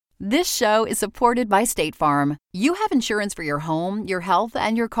This show is supported by State Farm. You have insurance for your home, your health,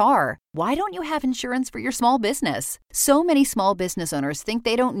 and your car. Why don't you have insurance for your small business? So many small business owners think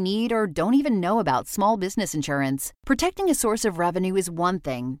they don't need or don't even know about small business insurance. Protecting a source of revenue is one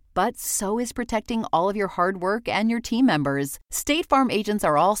thing, but so is protecting all of your hard work and your team members. State Farm agents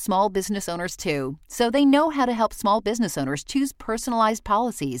are all small business owners too, so they know how to help small business owners choose personalized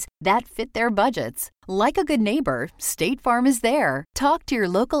policies that fit their budgets. Like a good neighbor, State Farm is there. Talk to your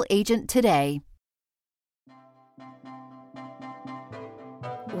local agent today.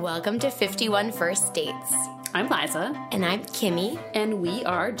 Welcome to 51 First Dates. I'm Liza. And I'm Kimmy. And we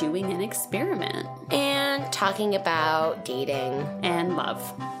are doing an experiment. And talking about dating. And love.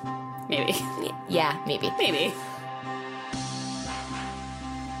 Maybe. Yeah, maybe. Maybe.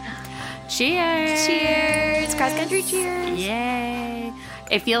 Cheers! Cheers! Cross country cheers! Yay!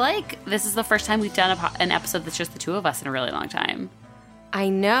 I feel like this is the first time we've done an episode that's just the two of us in a really long time. I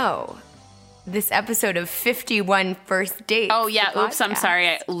know. This episode of 51 First Dates. Oh, yeah. Oops, I'm sorry.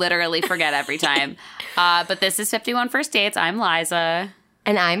 I literally forget every time. But this is 51 First Dates. I'm Liza.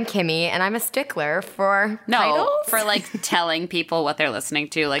 And I'm Kimmy, and I'm a stickler for titles? For like telling people what they're listening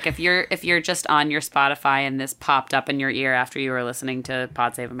to. Like if you're just on your Spotify and this popped up in your ear after you were listening to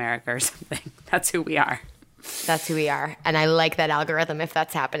Pod Save America or something, that's who we are. That's who we are. And I like that algorithm if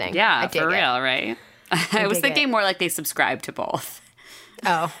that's happening. Yeah, for real, right? I was thinking more like they subscribe to both.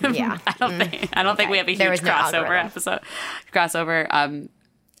 Oh, yeah. I don't think we have a huge audience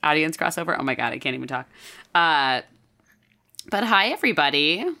crossover. Oh my God, I can't even talk. But hi,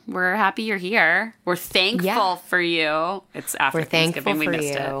 everybody. We're happy you're here. We're thankful for you. It's after Thanksgiving. We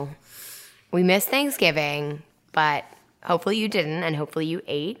missed it. We missed Thanksgiving, but hopefully you didn't, and hopefully you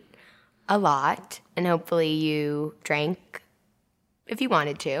ate a lot, and hopefully you drank if you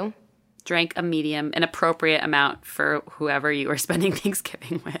wanted to. Drank an appropriate amount for whoever you were spending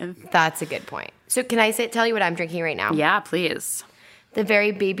Thanksgiving with. That's a good point. So can I tell you what I'm drinking right now? Yeah, please. The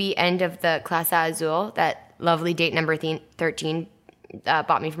very baby end of the Clase Azul that lovely date number 13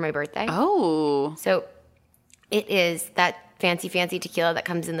 bought me for my birthday. Oh. So it is that fancy tequila that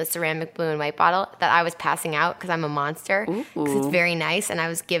comes in the ceramic blue and white bottle that I was passing out because I'm a monster. Because it's very nice, and I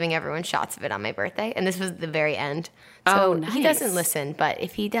was giving everyone shots of it on my birthday. And this was the very end. So nice. He doesn't listen, but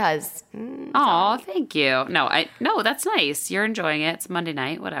if he does. Oh, thank you. No, that's nice. You're enjoying it. It's Monday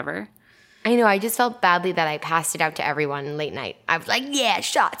night, whatever. I know. I just felt badly that I passed it out to everyone late night. I was like, yeah,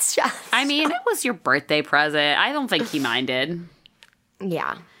 shots. I mean, it was your birthday present. I don't think he minded.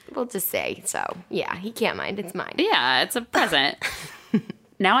 Yeah. We'll just say so. Yeah, he can't mind. It's mine. Yeah, it's a present.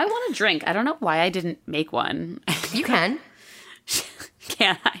 Now I want a drink. I don't know why I didn't make one. You can.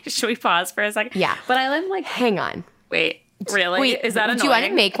 Can I? Should we pause for a second? Yeah. But I'm like... Hang on. Wait, really? Wait, is that annoying? Do you want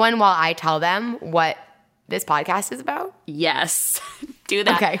to make one while I tell them what this podcast is about? Yes. Do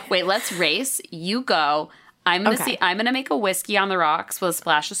that. Okay. Wait, let's race. You go. I'm gonna make a whiskey on the rocks with a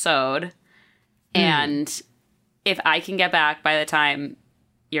splash of soda. And if I can get back by the time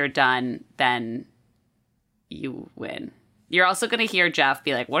you're done, then you win. You're also going to hear Jeff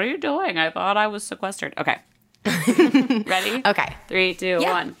be like, what are you doing? I thought I was sequestered. Okay. Ready? Okay. 3, 2,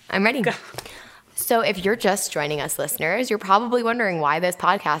 1. I'm ready. Go. So if you're just joining us, listeners, you're probably wondering why this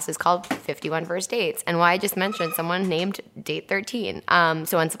podcast is called 51 First Dates and why I just mentioned someone named Date 13.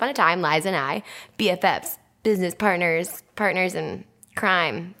 So once upon a time, Liza and I, BFFs, business partners in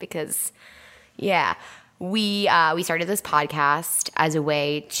crime, because, yeah, we started this podcast as a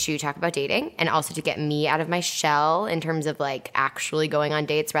way to talk about dating and also to get me out of my shell in terms of like actually going on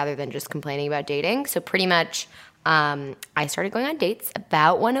dates rather than just complaining about dating. So pretty much I started going on dates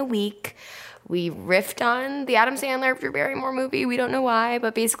about one a week. We riffed on the Adam Sandler Drew Barrymore movie. We don't know why,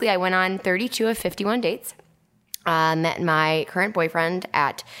 but basically I went on 32 of 51 dates. Met my current boyfriend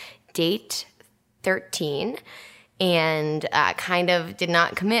at date 13. And kind of did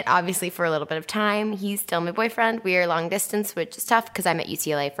not commit, obviously, for a little bit of time. He's still my boyfriend. We are long distance, which is tough because I'm at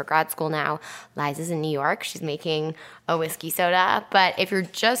UCLA for grad school now. Liza's in New York. She's making a whiskey soda. But if you're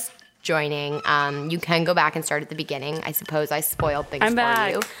just joining, you can go back and start at the beginning. I suppose I spoiled things for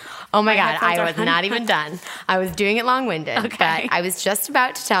you. Oh my God, I was not even done. I was doing it long-winded. Okay. But I was just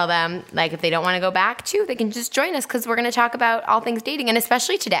about to tell them, like, if they don't want to go back too, they can just join us because we're going to talk about all things dating. And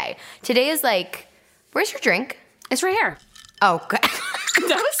especially today. Today is like, where's your drink? It's right here. Oh, God.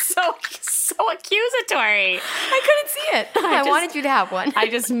 That was so accusatory. I couldn't see it. I wanted you to have one. I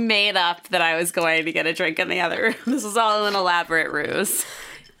just made up that I was going to get a drink in the other room. This was all an elaborate ruse.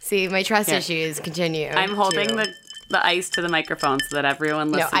 See, my trust issues continue. I'm holding the ice to the microphone so that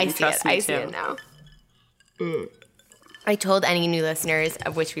everyone listening trusts me too. I see it now. I told any new listeners,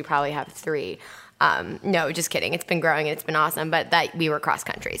 of which we probably have 3, No, just kidding. It's been growing and it's been awesome, but that we were cross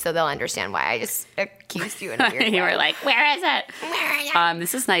country, so they'll understand why I just accused you in a weird way. You were like, where is it? Where is it?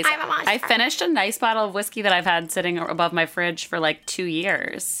 This is nice. I'm a monster. I finished a nice bottle of whiskey that I've had sitting above my fridge for like 2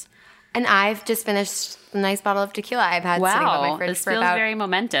 years. And I've just finished a nice bottle of tequila I've had sitting above my fridge this for feels about very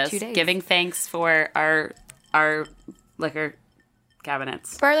momentous. 2 days. Giving thanks for our liquor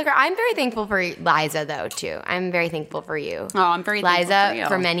cabinets. For liquor, I'm very thankful for Liza, though, too. I'm very thankful for you. Oh, I'm very thankful Liza, for you.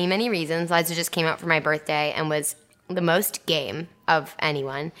 for many, many reasons. Liza just came out for my birthday and was the most game of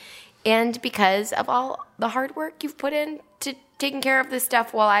anyone. And because of all the hard work you've put in to taking care of this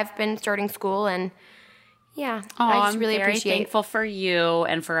stuff while I've been starting school. And yeah, I just really very appreciate thankful for you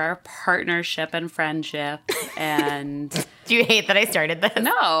and for our partnership and friendship. And Do you hate that I started this? no,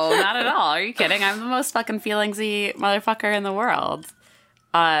 not at all. Are you kidding? I'm the most fucking feelingsy motherfucker in the world.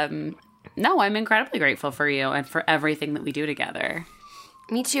 No, I'm incredibly grateful for you and for everything that we do together.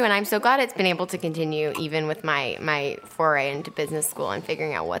 Me too, and I'm so glad it's been able to continue even with my foray into business school and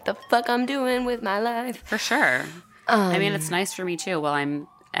figuring out what the fuck I'm doing with my life. For sure. I mean, it's nice for me too while I'm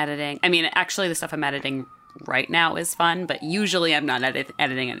editing. I mean, actually, the stuff I'm editing right now is fun, but usually I'm not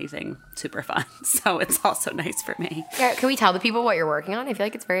editing anything super fun. So it's also nice for me. Yeah, can we tell the people what you're working on? I feel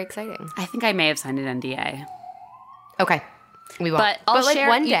like it's very exciting. I think I may have signed an NDA. Okay. We won't. But I'll like share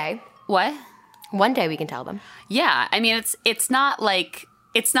one day. What? One day we can tell them. Yeah, I mean, it's not like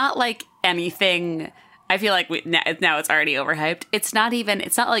anything. I feel like now it's already overhyped. It's not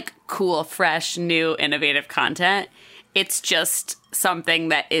like cool, fresh, new, innovative content. It's just something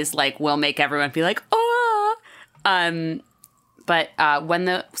that is like will make everyone be like, oh. But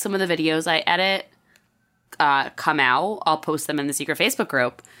when some of the videos I edit come out, I'll post them in the secret Facebook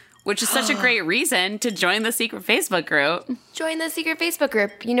group, which is such a great reason to join the secret Facebook group. Join the secret Facebook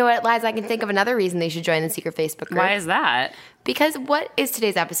group. You know what, Liza? I can think of another reason they should join the secret Facebook group. Why is that? Because what is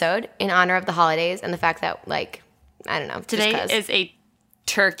today's episode in honor of the holidays and the fact that, like, I don't know. Today is a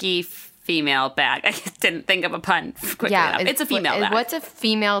turkey female bag. I didn't think of a pun quickly enough. It's a female bag. What's a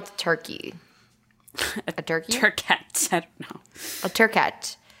female turkey? A turkey? Turquette. I don't know. A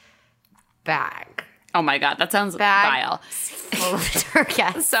turquette bag. Oh my God, that sounds vile. Full of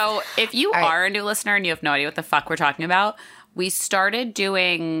turquettes. So if you are a new listener and you have no idea what the fuck we're talking about, we started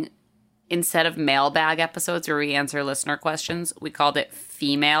doing, instead of mailbag episodes where we answer listener questions, we called it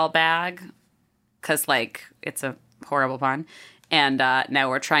female bag because, like, it's a horrible pun. And now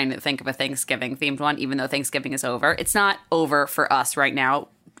we're trying to think of a Thanksgiving-themed one, even though Thanksgiving is over. It's not over for us right now.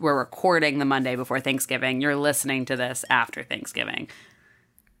 We're recording the Monday before Thanksgiving. You're listening to this after Thanksgiving.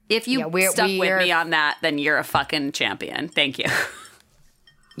 If you stuck with me on that, then you're a fucking champion. Thank you.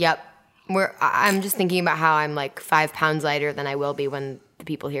 Yep. I'm just thinking about how I'm like 5 pounds lighter than I will be when the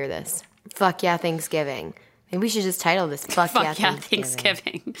people hear this. Fuck yeah, Thanksgiving. Maybe we should just title this Fuck yeah,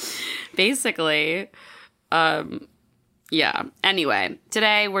 Thanksgiving. Basically. Yeah. Anyway,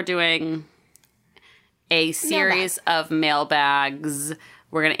 today we're doing a series of mailbags.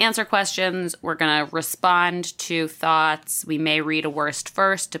 We're going to answer questions. We're going to respond to thoughts. We may read a worst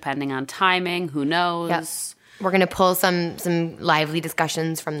first, depending on timing. Who knows? Yep. We're going to pull some lively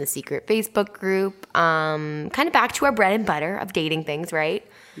discussions from the secret Facebook group. Kind of back to our bread and butter of dating things, right?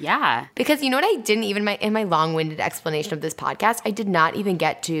 Yeah. Because you know what I didn't even, in my long-winded explanation of this podcast, I did not even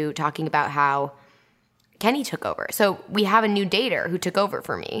get to talking about how Kenny took over. So we have a new dater who took over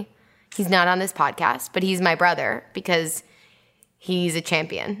for me. He's not on this podcast, but he's my brother because he's a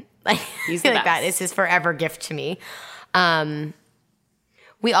champion. Like, he's the best. That is his forever gift to me.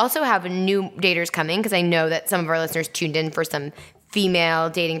 We also have new daters coming because I know that some of our listeners tuned in for some female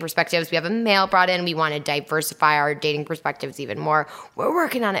dating perspectives. We have a male brought in. We want to diversify our dating perspectives even more. We're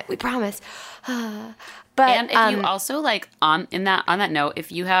working on it. We promise. But and if you also like on that note,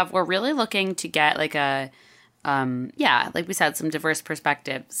 if you have, we're really looking to get like a like we said, some diverse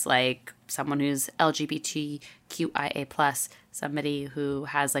perspectives, like someone who's LGBTQIA+, somebody who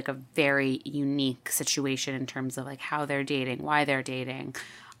has like a very unique situation in terms of like how they're dating, why they're dating,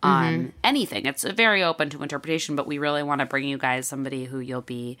 anything. It's very open to interpretation, but we really want to bring you guys somebody who you'll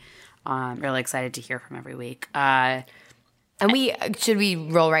be really excited to hear from every week. And should we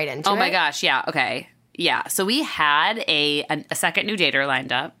roll right into it? Oh my gosh, yeah, okay. Yeah, so we had a second new dater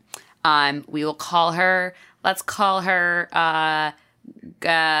lined up. We will call her, let's call her,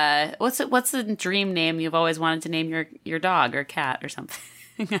 what's the dream name you've always wanted to name your dog or cat or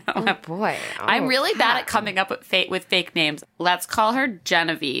something? Oh boy. I'm really bad at coming up with fake names. Let's call her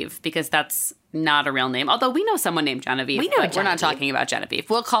Genevieve because that's not a real name. Although we know someone named Genevieve. We're not talking about Genevieve.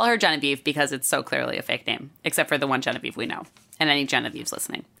 We'll call her Genevieve because it's so clearly a fake name, except for the one Genevieve we know. And any Genevieves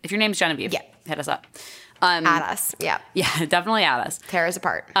listening. If your name's Genevieve, hit us up. Add us. Yeah. Yeah, definitely add us. Tear us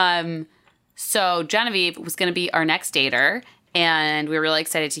apart. So Genevieve was going to be our next dater, and we were really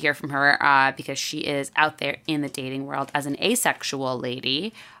excited to hear from her because she is out there in the dating world as an asexual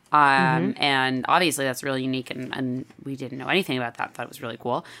lady. And obviously that's really unique, and we didn't know anything about that. Thought it was really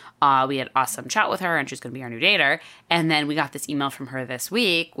cool. We had awesome chat with her, and she's going to be our new dater. And then we got this email from her this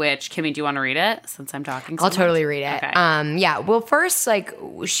week, which, Kimmy, do you want to read it since I'm talking so I'll much? totally read it. Okay. Yeah. Well, first, like,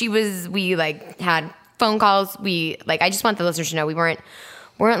 we had phone calls. I just want the listeners to know we weren't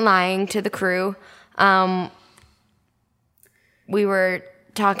lying to the crew. We were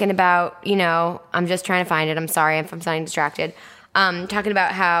talking about, I'm just trying to find it. I'm sorry if I'm sounding distracted. Talking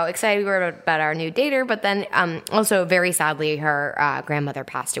about how excited we were about our new dater, but then also very sadly her grandmother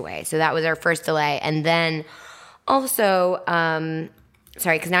passed away. So that was our first delay. And then also,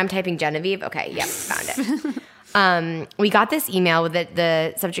 sorry, because now I'm typing Genevieve. Okay, yep, found it. We got this email with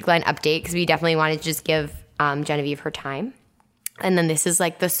the subject line update because we definitely wanted to just give Genevieve her time. And then this is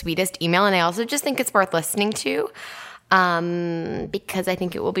like the sweetest email, and I also just think it's worth listening to because I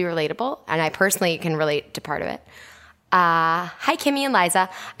think it will be relatable, and I personally can relate to part of it. Hi, Kimmy and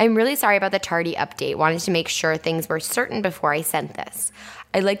Liza. I'm really sorry about the tardy update. Wanted to make sure things were certain before I sent this.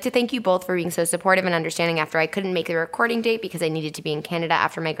 I'd like to thank you both for being so supportive and understanding after I couldn't make the recording date because I needed to be in Canada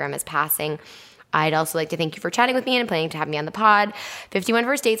after my grandma's passing. I'd also like to thank you for chatting with me and planning to have me on the pod. 51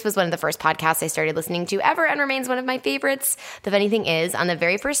 First Dates was one of the first podcasts I started listening to ever and remains one of my favorites. The funny thing is, on the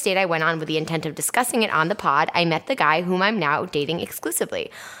very first date I went on with the intent of discussing it on the pod, I met the guy whom I'm now dating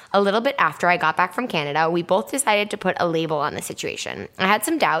exclusively. A little bit after I got back from Canada, we both decided to put a label on the situation. I had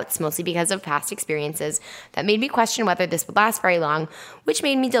some doubts, mostly because of past experiences, that made me question whether this would last very long, which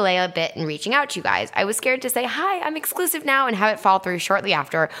made me delay a bit in reaching out to you guys. I was scared to say, hi, I'm exclusive now, and have it fall through shortly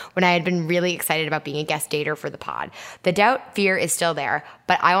after when I had been really excited about being a guest dater for the pod. The doubt, fear is still there,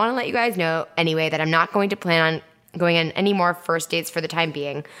 but I want to let you guys know anyway that I'm not going to plan on going on any more first dates for the time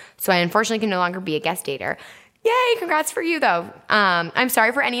being, so I unfortunately can no longer be a guest dater. Yay, congrats for you, though. I'm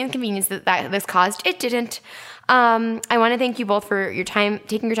sorry for any inconvenience that this caused. It didn't. I want to thank you both for your time,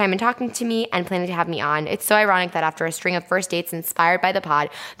 taking your time and talking to me and planning to have me on. It's so ironic that after a string of first dates inspired by the pod,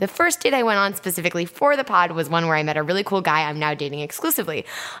 the first date I went on specifically for the pod was one where I met a really cool guy I'm now dating exclusively.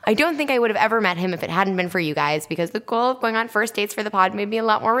 I don't think I would have ever met him if it hadn't been for you guys, because the goal of going on first dates for the pod made me a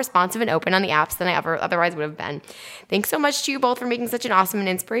lot more responsive and open on the apps than I ever otherwise would have been. Thanks so much to you both for making such an awesome and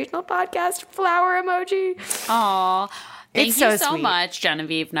inspirational podcast. Flower emoji. Aw. Thank you so sweet. much,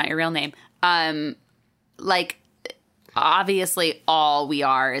 Genevieve, not your real name. Obviously all we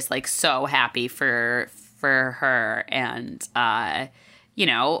are is so happy for her, and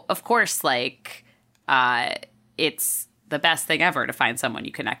of course it's the best thing ever to find someone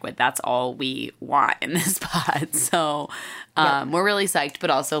you connect with. That's all we want in this pod. So we're really psyched, but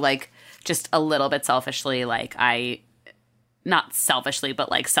also just a little bit selfishly, not selfishly,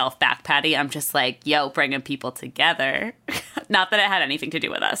 but self back patty, I'm just yo, bringing people together. Not that it had anything to do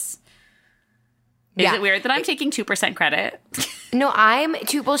with us. Is it weird that I'm taking 2% credit? No, I'm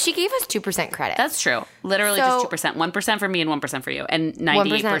too. Well, she gave us 2% credit. That's true. Literally just 2%. 1% for me and 1% for you. And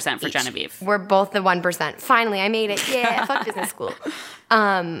 98% for each. Genevieve. We're both the 1%. Finally, I made it. Yeah, fuck business school.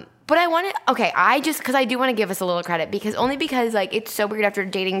 But I want to, because I do want to give us a little credit because it's so weird after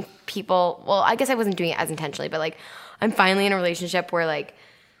dating people. Well, I guess I wasn't doing it as intentionally, but I'm finally in a relationship where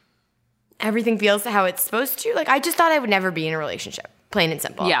everything feels how it's supposed to. I just thought I would never be in a relationship, plain and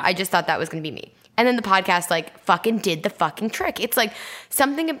simple. Yeah. I just thought that was going to be me. And then the podcast fucking did the fucking trick. It's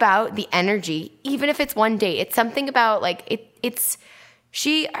something about the energy, even if it's one date. It's something about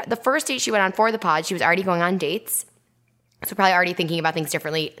the first date she went on for the pod, she was already going on dates. So probably already thinking about things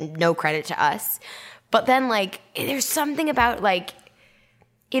differently. No credit to us. But then there's something about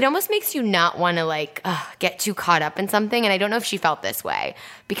it almost makes you not want to get too caught up in something. And I don't know if she felt this way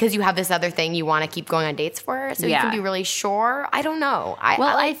because you have this other thing you want to keep going on dates for. So you can be really sure. I don't know.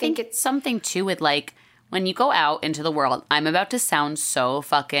 I think it's something too with when you go out into the world, I'm about to sound so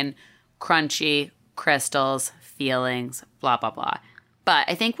fucking crunchy, crystals, feelings, blah, blah, blah. But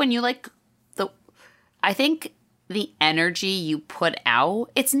I think when you I think the energy you put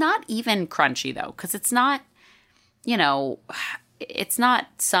out, it's not even crunchy though. Cause it's not, it's not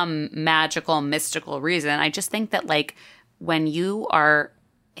some magical, mystical reason. I just think that when you are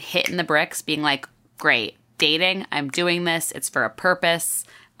hitting the bricks, being great, dating, I'm doing this, it's for a purpose,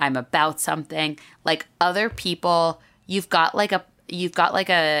 I'm about something. Other people, you've got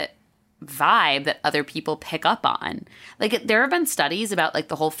a vibe that other people pick up on. There have been studies about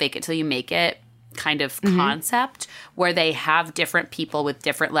the whole fake it till you make it kind of concept where they have different people with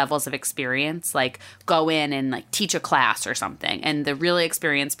different levels of experience go in and teach a class or something, and the really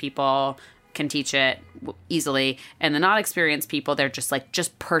experienced people can teach it easily. And the not experienced people, they're just like,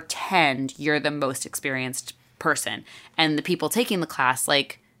 just pretend you're the most experienced person. And the people taking the class,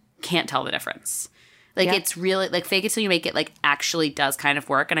 like, can't tell the difference. Like, it's really, like, fake it till you make it, like, actually does kind of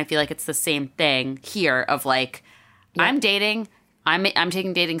work. And I feel like it's the same thing here of, like, I'm dating, I'm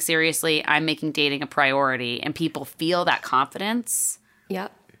taking dating seriously, I'm making dating a priority, and people feel that confidence.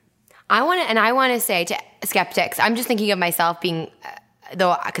 Yep. I want to say to skeptics, I'm just thinking of myself being,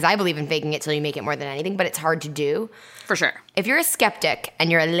 though, because I believe in faking it till you make it more than anything, but it's hard to do. For sure. If you're a skeptic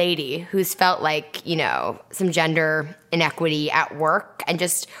and you're a lady who's felt like, you know, some gender inequity at work and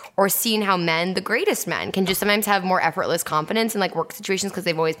just, or seeing how men, the greatest men, can just sometimes have more effortless confidence in like work situations because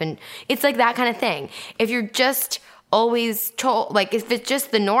they've always been, it's like that kind of thing. If you're just always told, like if it's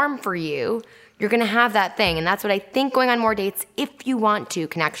just the norm for you, you're going to have that thing. And that's what I think going on more dates, if you want to,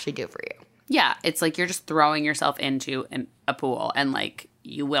 can actually do for you. Yeah. It's like you're just throwing yourself into a pool and like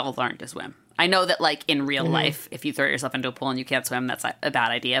you will learn to swim. I know that, like, in real life, if you throw yourself into a pool and you can't swim, that's a bad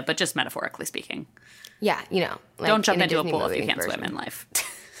idea, but just metaphorically speaking. Yeah, you know. Like don't jump into a pool if you can't swim in life.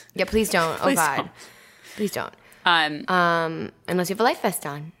 Yeah, please don't. Please God. don't. Please don't. Unless you have a life vest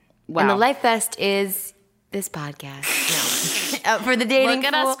on. Wow. And the life vest is this podcast. No. For the dating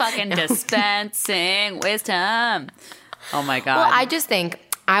Look at us fucking dispensing wisdom. Oh, my God. Well, I just think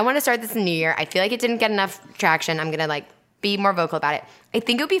I want to start this in the new year. I feel like it didn't get enough traction. I'm going to, like, be more vocal about it. I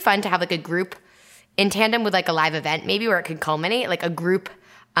think it would be fun to have like a group in tandem with like a live event maybe where it could culminate, like a group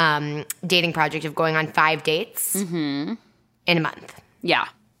dating project of going on 5 dates in a month. Yeah.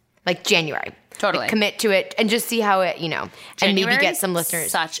 Like January. Totally. Like commit to it and just see how it, you know, and maybe get some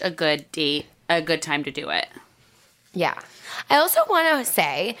listeners. Such a good date, a good time to do it. Yeah. I also want to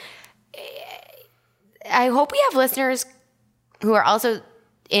say, I hope we have listeners who are also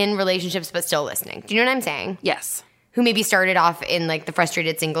in relationships but still listening. Do you know what I'm saying? Yes. Who maybe started off in like the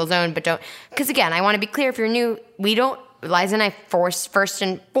frustrated single zone, but don't, because again, I want to be clear, if you're new, we don't, Liza and I first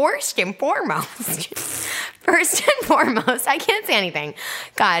and foremost, I can't say anything.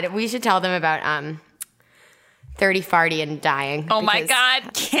 God, we should tell them about 30, farty, and dying. Oh my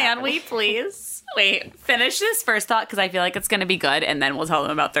God, can we please? Wait, finish this first thought because I feel like it's going to be good, and then we'll tell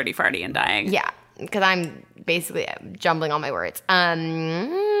them about 30, farty, and dying. Yeah, because I'm basically jumbling all my words.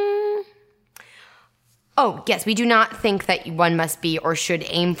 Oh, yes, we do not think that one must be or should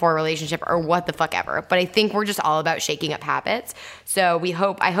aim for a relationship or what the fuck ever. But I think we're just all about shaking up habits. So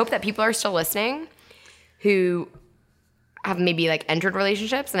I hope that people are still listening who have maybe like entered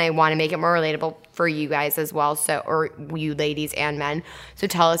relationships, and I want to make it more relatable for you guys as well. So, or you ladies and men. So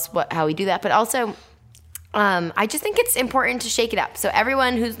tell us how we do that. But also, I just think it's important to shake it up. So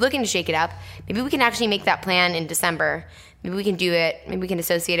everyone who's looking to shake it up, maybe we can actually make that plan in December. Maybe we can do it. Maybe we can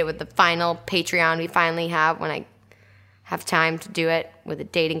associate it with the final Patreon we finally have when I have time to do it with a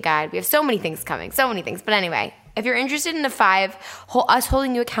dating guide. We have so many things coming, so many things. But anyway, if you're interested in us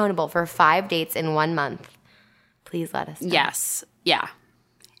holding you accountable for 5 dates in 1 month, please let us know. Yes. Yeah.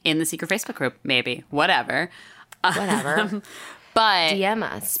 In the secret Facebook group, maybe. Whatever. Whatever. But DM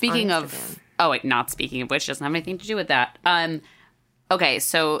us. Speaking of, not speaking of which, doesn't have anything to do with that. Okay,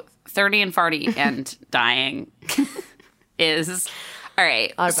 so 30 and farty and dying is all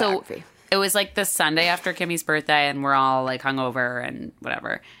right. So it was like the Sunday after Kimmy's birthday, and we're all like hungover and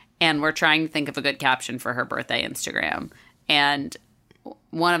whatever, and we're trying to think of a good caption for her birthday Instagram. And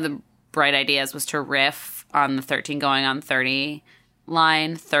one of the bright ideas was to riff on the 13 going on 30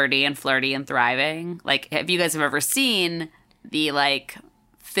 line, 30 and flirty and thriving. Like, if you guys have ever seen the like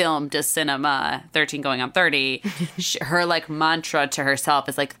film de cinema 13 going on 30, her like mantra to herself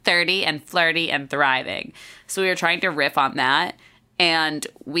is like 30 and flirty and thriving. So we were trying to riff on that, and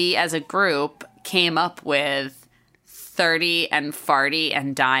we as a group came up with 30 and farty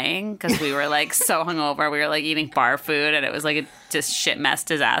and dying because we were like so hungover. We were like eating bar food, and it was like a just shit mess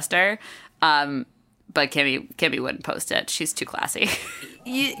disaster. But Kimmy wouldn't post it. She's too classy.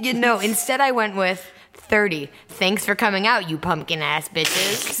 You know, instead I went with 30. Thanks for coming out, you pumpkin ass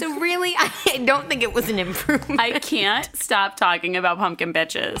bitches. So really, I don't think it was an improvement. I can't stop talking about pumpkin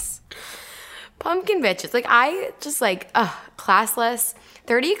bitches. Pumpkin bitches. Like, I just like, classless.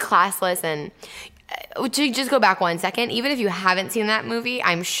 30 classless. And to just go back 1 second, even if you haven't seen that movie,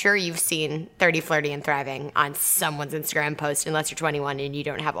 I'm sure you've seen 30, flirty, and thriving on someone's Instagram post, unless you're 21 and you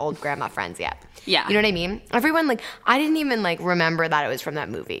don't have old grandma friends yet. Yeah. You know what I mean? Everyone, like, I didn't even, like, remember that it was from that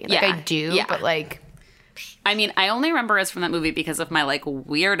movie. Like, I do, but, like... I mean, I only remember us from that movie because of my, like,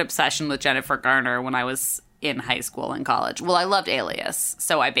 weird obsession with Jennifer Garner when I was in high school and college. Well, I loved Alias,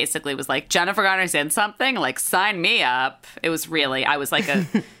 so I basically was like, Jennifer Garner's in something? Like, sign me up. It was really...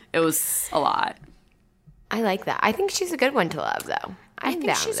 it was a lot. I like that. I think she's a good one to love, though. I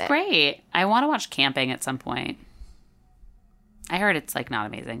think she's great. I want to watch Camping at some point. I heard it's like not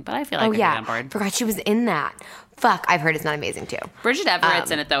amazing, but I feel like I'd be on board. Forgot she was in that. Fuck, I've heard it's not amazing too. Bridget Everett's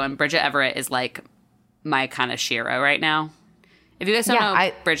in it though, and Bridget Everett is like my kind of Shiro right now. If you guys don't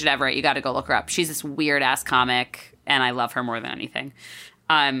know Bridget Everett, you got to go look her up. She's this weird ass comic, and I love her more than anything.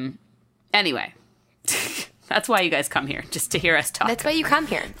 Anyway, that's why you guys come here, just to hear us talk. That's why you come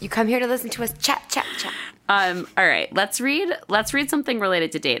here. You come here to listen to us chat. All right, let's read something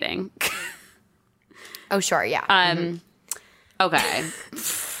related to dating. Oh sure, yeah. Okay.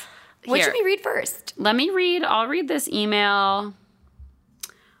 What should we read first? I'll read this email.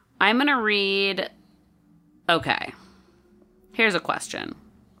 I'm going to read. Okay. Here's a question.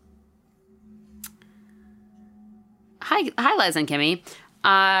 Hi, Liz and Kimmy.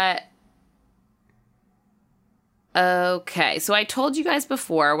 Okay, so I told you guys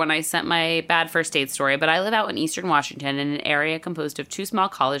before when I sent my bad first date story, but I live out in Eastern Washington in an area composed of 2 small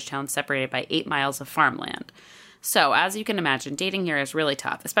college towns separated by 8 miles of farmland. So, as you can imagine, dating here is really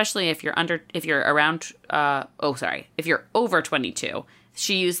tough, especially if you're over 22.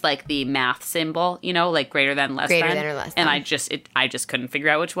 She used like the math symbol, like greater than, less greater than. Greater than or less than. And I just couldn't figure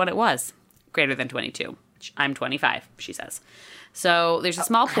out which one it was. Greater than 22. I'm 25, she says. So, there's a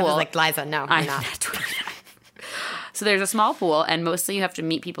small pool. I was like, Liza, no, I'm not. 25. So, there's a small pool, and mostly you have to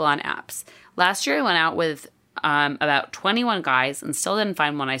meet people on apps. Last year, I went out with about 21 guys and still didn't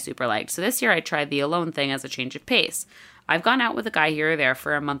find one I super liked. So this year I tried the alone thing as a change of pace. I've gone out with a guy here or there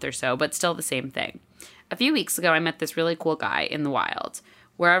for a month or so, but still the same thing. A few weeks ago, I met this really cool guy in the wild.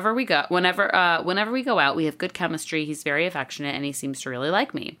 Whenever we go out, we have good chemistry. He's very affectionate and he seems to really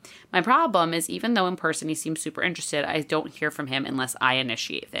like me. My problem is even though in person he seems super interested, I don't hear from him unless I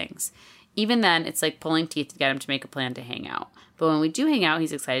initiate things. Even then, it's like pulling teeth to get him to make a plan to hang out. But when we do hang out,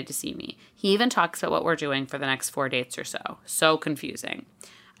 he's excited to see me. He even talks about what we're doing for the next 4 dates or so. So confusing.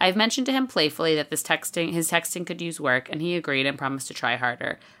 I've mentioned to him playfully that his texting could use work, and he agreed and promised to try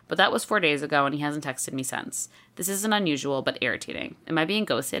harder. But that was 4 days ago, and he hasn't texted me since. This isn't unusual, but irritating. Am I being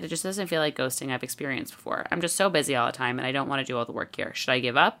ghosted? It just doesn't feel like ghosting I've experienced before. I'm just so busy all the time, and I don't want to do all the work here. Should I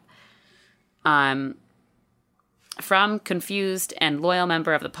give up? From confused and loyal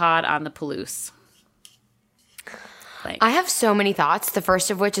member of the pod on the Palouse. I have so many thoughts. The first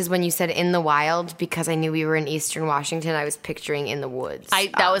of which is when you said in the wild, because I knew we were in Eastern Washington, I was picturing in the woods.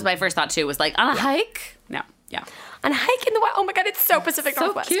 That was my first thought too, was like on a hike? No, yeah. On a hike in the wild. Oh my God, it's so Pacific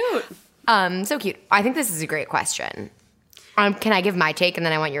Northwest. So cute. So cute. I think this is a great question. Can I give my take and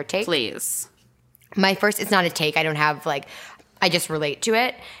then I want your take? Please. My first, it's not a take. I don't have I just relate to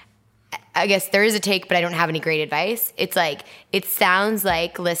it. I guess there is a take, but I don't have any great advice. It's like, it sounds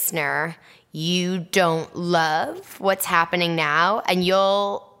like, listener, you don't love what's happening now, and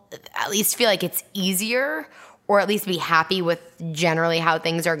you'll at least feel like it's easier, or at least be happy with generally how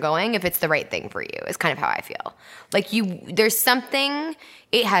things are going if it's the right thing for you, is kind of how I feel. Like there's something,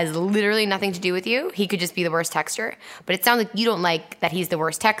 it has literally nothing to do with you. He could just be the worst texter, but it sounds like you don't like that he's the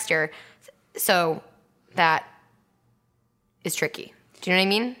worst texter, so that is tricky. Do you know what I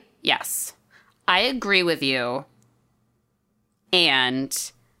mean? Yes. I agree with you.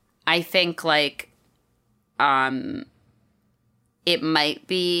 And I think it might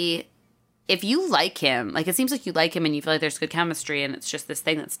be, if you like him, it seems like you like him and you feel like there's good chemistry and it's just this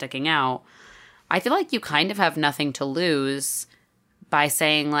thing that's sticking out. I feel like you kind of have nothing to lose by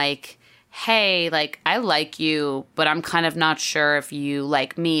saying hey, I like you, but I'm kind of not sure if you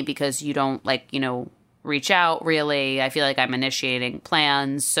like me because you don't reach out really. I feel like I'm initiating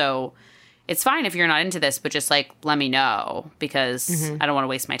plans. So it's fine if you're not into this, but just let me know because I don't want to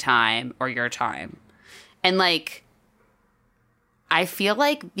waste my time or your time. And I feel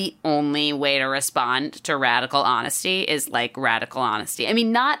like the only way to respond to radical honesty is radical honesty. I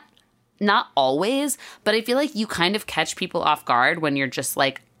mean, not always, but I feel like you kind of catch people off guard when you're just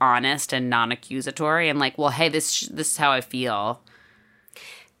honest and non-accusatory and well, hey, this is how I feel.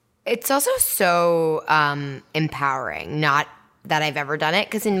 It's also so empowering, not that I've ever done it,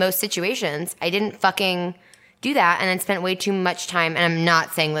 because in most situations, I didn't fucking do that and then spent way too much time, and I'm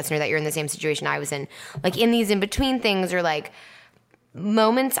not saying, listener, that you're in the same situation I was in, in these in-between things or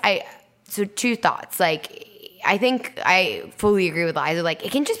moments, so 2 thoughts, I think I fully agree with Liza,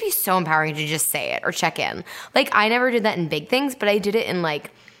 it can just be so empowering to just say it or check in. I never did that in big things, but I did it in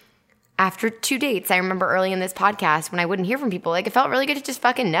after 2 dates. I remember early in this podcast when I wouldn't hear from people, it felt really good to just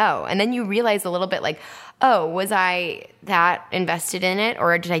fucking know. And then you realize a little bit oh, was I that invested in it?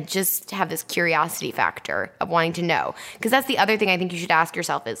 Or did I just have this curiosity factor of wanting to know? Because that's the other thing I think you should ask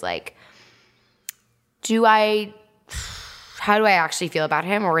yourself is how do I actually feel about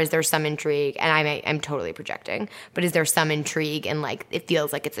him? Or is there some intrigue? And I'm totally projecting, but is there some intrigue and like it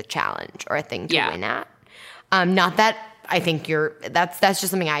feels like it's a challenge or a thing to win at? Not that I think that's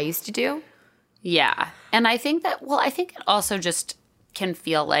just something I used to do. Yeah. And I think that, I think it also just can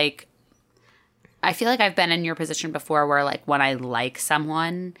feel like, I feel like I've been in your position before where like when I like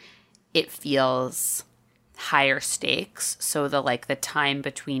someone, it feels higher stakes. So the time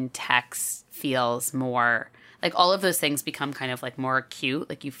between texts feels more, like all of those things become kind of like more acute.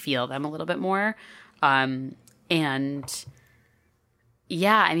 Like you feel them a little bit more. And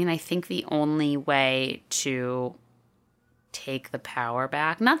yeah, I mean, I think the only way to take the power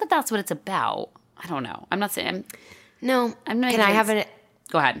back, not that that's what it's about. I don't know. I'm not saying. No. I'm not. Can I have it?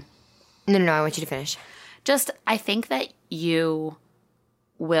 Go ahead. No, I want you to finish. Just, I think that you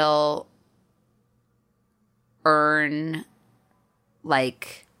will earn,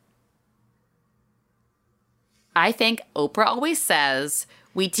 like, I think Oprah always says,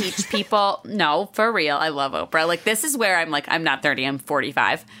 we teach people, no, for real, I love Oprah. Like, this is where I'm like, I'm not 30, I'm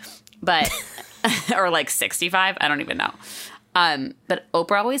 45. But, or like 65, I don't even know. But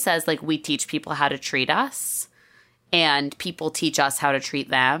Oprah always says, like, we teach people how to treat us, and people teach us how to treat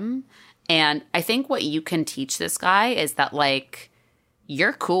them. And I think what you can teach this guy is that, like,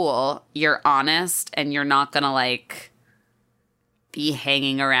 you're cool, you're honest, and you're not gonna, like, be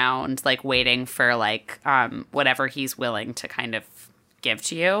hanging around, like, waiting for, like, whatever he's willing to kind of give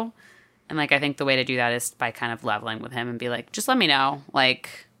to you. And, like, I think the way to do that is by kind of leveling with him and be like, just let me know,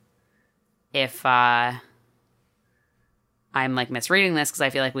 like, if I'm, like, misreading this because I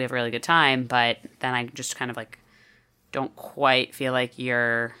feel like we have a really good time, but then I just kind of, like, don't quite feel like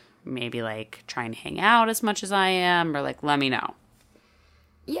you're maybe, like, trying to hang out as much as I am, or, like, let me know.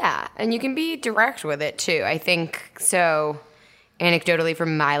 Yeah, and you can be direct with it, too. I think, so, anecdotally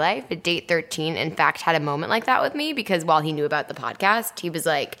from my life, Date 13, in fact, had a moment like that with me, because while he knew about the podcast, he was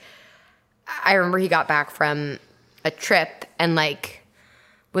like, I remember he got back from a trip and, like,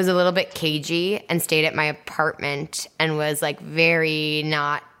 was a little bit cagey and stayed at my apartment and was, like, very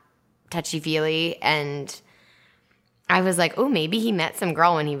not touchy-feely, and I was like, oh, maybe he met some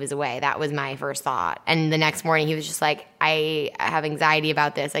girl when he was away. That was my first thought. And the next morning he was just like, I have anxiety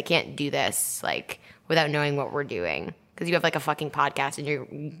about this. I can't do this, like, without knowing what we're doing. Because you have, like, a fucking podcast and you're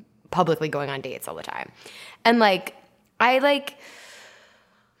publicly going on dates all the time. And, like, I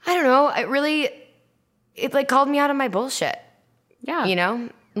don't know. It, like, called me out of my bullshit. Yeah. You know?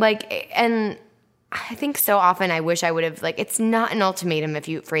 Like, and I think so often I wish I would have, like, it's not an ultimatum if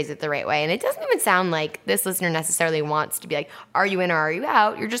you phrase it the right way. And it doesn't even sound like this listener necessarily wants to be like, are you in or are you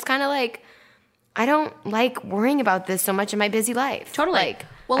out? You're just kind of like, I don't like worrying about this so much in my busy life. Totally. Like,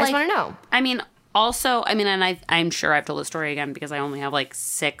 I just want to know. I mean, also, and I'm sure I've told the story again because I only have, like,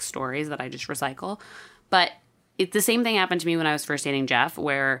 6 stories that I just recycle. But the same thing happened to me when I was first dating Jeff,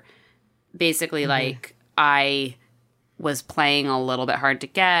 where basically, like, I was playing a little bit hard to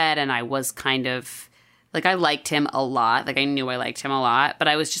get, and I was kind of, like, I liked him a lot. Like, I knew I liked him a lot, but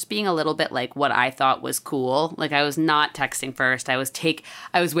I was just being a little bit, like, what I thought was cool. Like, I was not texting first. I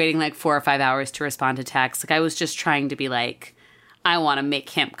was waiting, like, 4 or 5 hours to respond to texts. Like, I was just trying to be like, I want to make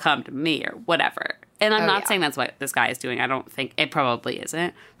him come to me or whatever. And I'm not saying that's what this guy is doing. I don't think, it probably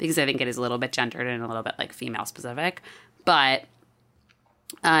isn't, because I think it is a little bit gendered and a little bit, like, female specific. But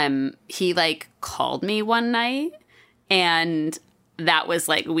he, like, called me one night, and that was,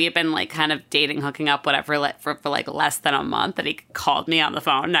 like, we had been, like, kind of dating, hooking up, whatever, for like, less than a month, and he called me on the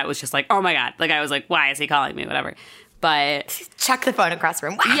phone, and I was just like, oh, my God. Like, I was like, why is he calling me? Whatever. But chuck the phone across the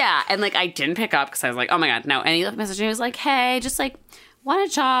room. Yeah, and, like, I didn't pick up because I was like, oh, my God, no. And he left a message, and he was like, hey, just, like, want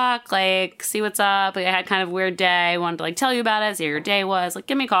to talk, like, see what's up. Like, I had kind of a weird day. Wanted to, like, tell you about it, see how your day was. Like,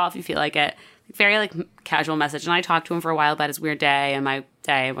 give me a call if you feel like it. Very, like, casual message. And I talked to him for a while about his weird day and my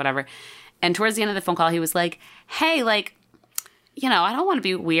day, whatever. And towards the end of the phone call, he was like, hey, like, you know, I don't want to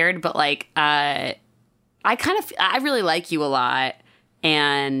be weird, but, like, I really like you a lot.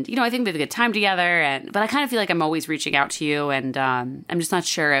 And, you know, I think we have a good time together. But I kind of feel like I'm always reaching out to you. And I'm just not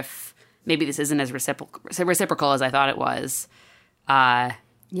sure if maybe this isn't as reciprocal as I thought it was. But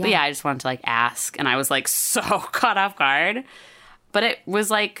yeah, I just wanted to, like, ask. And I was, like, so caught off guard. But it was,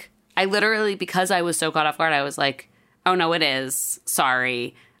 like, I literally, because I was so caught off guard, I was like, oh, no, it is.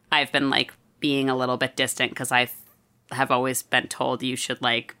 Sorry. I've been, like, being a little bit distant because I have always been told you should,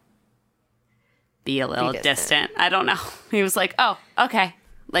 like, be a little distant. I don't know. He was like, oh, okay.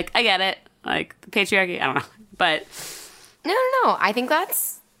 Like, I get it. Like, the patriarchy, I don't know. But no. I think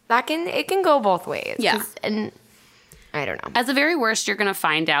it can go both ways. Yeah. And I don't know. At the very worst, you're going to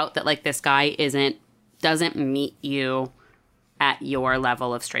find out that, like, this guy doesn't meet you at your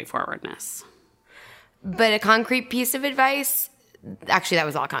level of straightforwardness. But a concrete piece of advice, actually that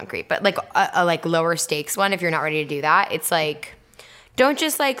was all concrete, but like a like lower stakes one, if you're not ready to do that, it's like, don't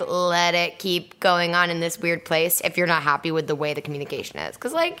just like let it keep going on in this weird place if you're not happy with the way the communication is.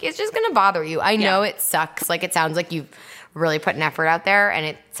 Because like it's just going to bother you. I know it sucks. Like it sounds like you've really put an effort out there, and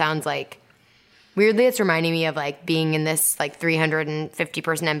it sounds like, weirdly, it's reminding me of like being in this like 350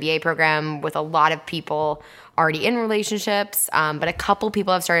 person MBA program with a lot of people already in relationships. But a couple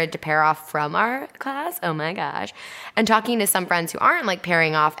people have started to pair off from our class. Oh my gosh. And talking to some friends who aren't like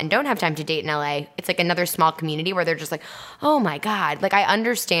pairing off and don't have time to date in LA. It's like another small community where they're just like, oh my God. Like I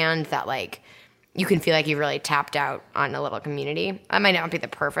understand that like you can feel like you've really tapped out on a little community. That might not be the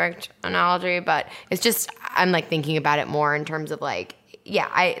perfect analogy, but it's just, I'm like thinking about it more in terms of like,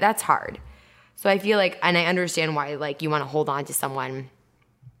 yeah, that's hard. So I feel like, and I understand why like you want to hold on to someone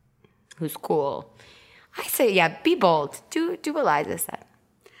who's cool. I say, yeah, be bold. Do what Liza said.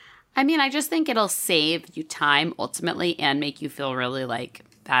 I mean, I just think it'll save you time ultimately and make you feel really like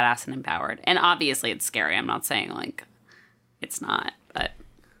badass and empowered. And obviously it's scary. I'm not saying like it's not, but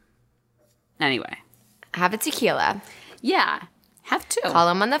anyway. Have a tequila. Yeah, have to. Call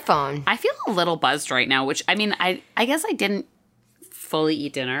him on the phone. I feel a little buzzed right now, which I mean, I guess I didn't fully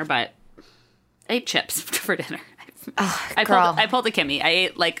eat dinner, but I ate chips for dinner. I pulled a Kimmy. I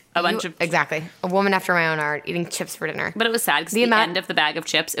ate like a bunch of... Exactly. A woman after my own art, eating chips for dinner. But it was sad because the end of the bag of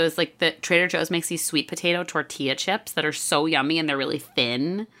chips, it was like the Trader Joe's makes these sweet potato tortilla chips that are so yummy and they're really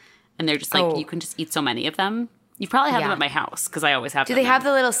thin. And they're just like, you can just eat so many of them. You probably have them at my house because I always have them. Do they have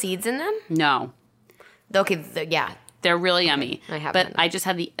the little seeds in them? No. Okay, yeah. They're really yummy. I have them. I just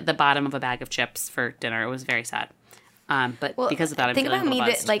had the bottom of a bag of chips for dinner. It was very sad. But because of that, I'm feeling a little buzzed. Think about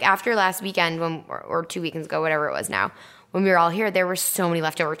me that, like, after last weekend, or 2 weekends ago, whatever it was now, when we were all here, there were so many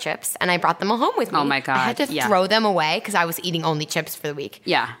leftover chips, and I brought them all home with me. Oh, my God. I had to throw them away because I was eating only chips for the week.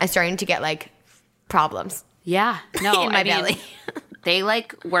 Yeah. And starting to get, like, problems. Yeah. No, in my belly. They,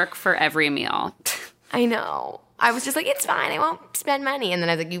 like, work for every meal. I know. I was just like, it's fine. I won't spend money. And then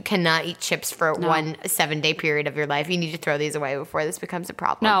I was like, you cannot eat chips for 1 7-day period of your life. You need to throw these away before this becomes a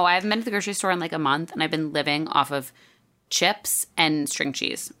problem. No, I haven't been to the grocery store in, like, a month, and I've been living off of chips and string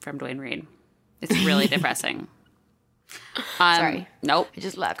cheese from Duane Reade. It's really depressing. Sorry. Nope. I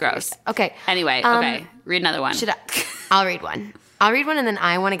just left. Gross. Okay. Anyway, okay. Read another one. I'll read one. And then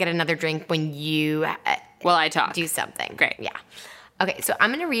I want to get another drink when you I talk. do something. Great. Yeah. Okay, so I'm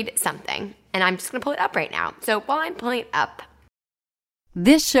going to read something, and I'm just going to pull it up right now. So while I'm pulling it up.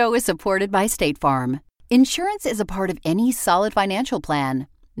 This show is supported by State Farm. Insurance is a part of any solid financial plan.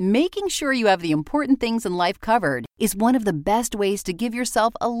 Making sure you have the important things in life covered is one of the best ways to give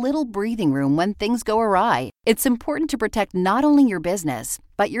yourself a little breathing room when things go awry. It's important to protect not only your business,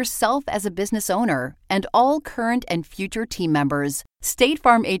 but yourself as a business owner and all current and future team members. State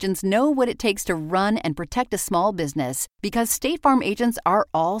Farm agents know what it takes to run and protect a small business because State Farm agents are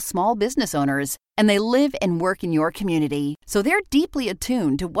all small business owners and they live and work in your community. So they're deeply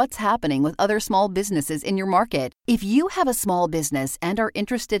attuned to what's happening with other small businesses in your market. If you have a small business and are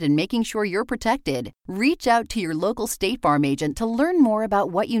interested in making sure you're protected, reach out to your local State Farm agent to learn more about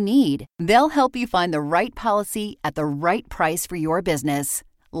what you need. They'll help you find the right policy at the right price for your business.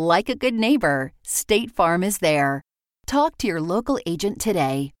 Like a good neighbor, State Farm is there. Talk to your local agent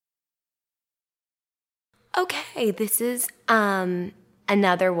today. Okay, this is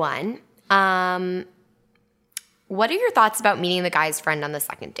another one. What are your thoughts about meeting the guy's friend on the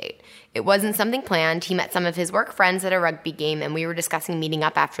second date? It wasn't something planned. He met some of his work friends at a rugby game, and we were discussing meeting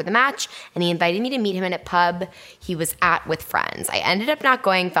up after the match, and he invited me to meet him in a pub he was at with friends. I ended up not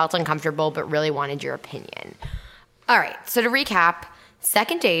going, felt uncomfortable, but really wanted your opinion. All right, so to recap,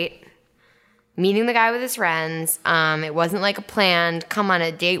 second date, meeting the guy with his friends. It wasn't like a planned come on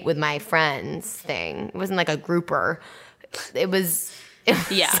a date with my friends thing. It wasn't like a grouper. It was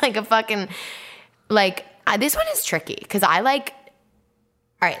like a fucking, like, this one is tricky because I like,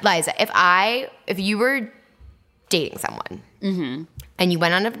 all right, Liza, if you were dating someone and you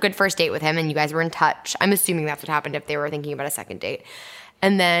went on a good first date with him and you guys were in touch, I'm assuming that's what happened if they were thinking about a second date.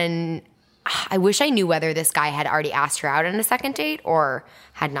 And then I wish I knew whether this guy had already asked her out on a second date or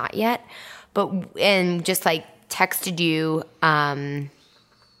had not yet. And just like texted you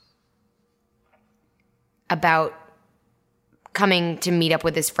about coming to meet up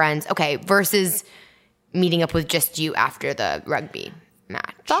with his friends. Okay, versus meeting up with just you after the rugby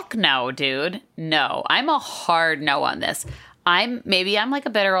match. Fuck no, dude. No. I'm a hard no on this. Maybe I'm like a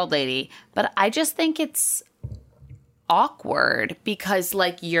bitter old lady, but I just think it's awkward because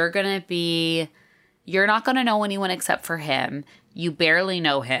like you're not going to know anyone except for him. You barely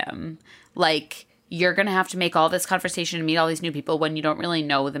know him. Like, you're going to have to make all this conversation and meet all these new people when you don't really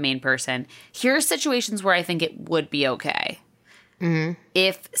know the main person. Here are situations where I think it would be okay. Mm-hmm.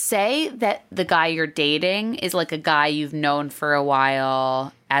 If, say, that the guy you're dating is like a guy you've known for a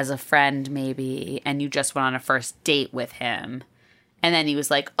while as a friend maybe, and you just went on a first date with him, and then he was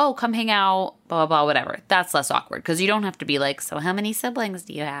like, oh, come hang out, blah, blah, blah, whatever. That's less awkward because you don't have to be like, so how many siblings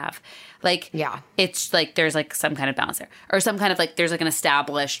do you have? Like, yeah, it's like there's like some kind of balance there, or some kind of like there's like an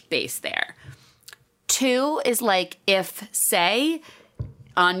established base there. 2 is like if, say,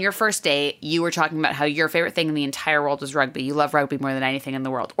 on your first date, you were talking about how your favorite thing in the entire world was rugby. You love rugby more than anything in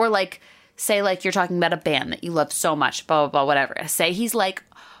the world. Or like, say like you're talking about a band that you love so much, blah, blah, blah, whatever. Say he's like,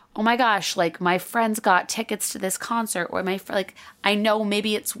 oh my gosh, like my friends got tickets to this concert. Or like, I know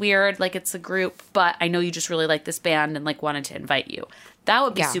maybe it's weird, like it's a group, but I know you just really like this band and like wanted to invite you. That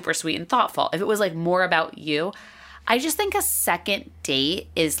would be super sweet and thoughtful. If it was like more about you, I just think a second date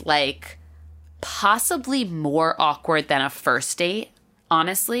is like possibly more awkward than a first date,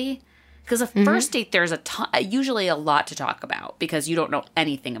 honestly. Because a first date, there's usually a lot to talk about because you don't know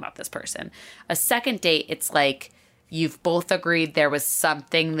anything about this person. A second date, it's like you've both agreed there was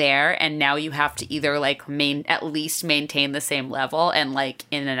something there, and now you have to either like at least maintain the same level and like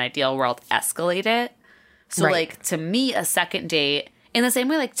in an ideal world escalate it. So like to me, a second date, in the same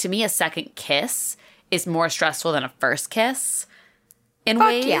way, like to me, a second kiss is more stressful than a first kiss in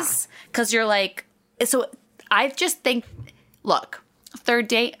ways. Because you're like, so I just think, look, third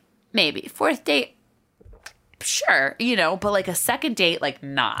date, maybe. Fourth date, sure, but like a second date, like,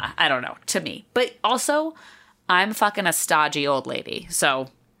 nah, I don't know, to me. But also, I'm fucking a stodgy old lady, so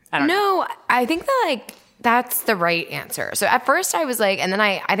I don't know. No, I think that, like, that's the right answer. So at first I was like, and then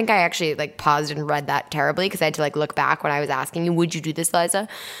I think I actually, like, paused and read that terribly because I had to, like, look back when I was asking you, would you do this, Liza?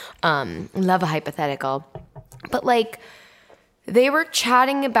 Love a hypothetical. But, like, they were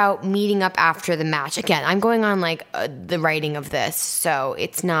chatting about meeting up after the match. Again, I'm going on, like, the writing of this, so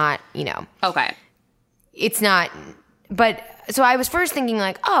it's not, Okay. It's not, but, so I was first thinking,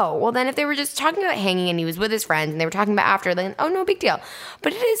 like, oh, well, then if they were just talking about hanging and he was with his friends and they were talking about after, then, oh, no big deal.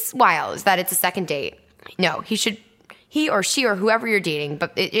 But it is wild that it's a second date. No, he or she or whoever you're dating,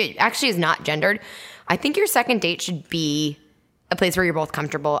 but it actually is not gendered. I think your second date should be a place where you're both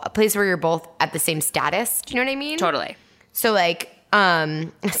comfortable, a place where you're both at the same status. Do you know what I mean? Totally. So, like,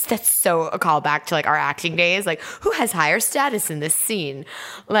 that's so a callback to, like, our acting days. Like, who has higher status in this scene?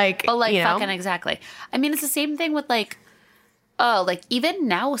 Like, but, like, fucking exactly. I mean, it's the same thing with, like, like, even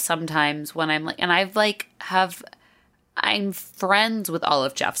now sometimes when I'm, like, and I'm friends with all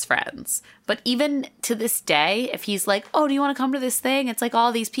of Jeff's friends. But even to this day, if he's like, oh, do you want to come to this thing? It's, like,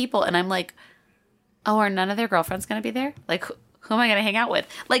 all these people. And I'm like, oh, are none of their girlfriends going to be there? Like, who am I going to hang out with?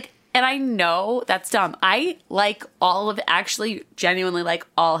 Like, and I know that's dumb. I like genuinely like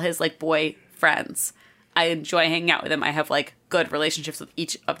all his like boy friends. I enjoy hanging out with them. I have like good relationships with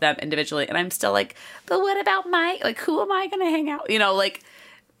each of them individually. And I'm still like, but what about who am I going to hang out? Like.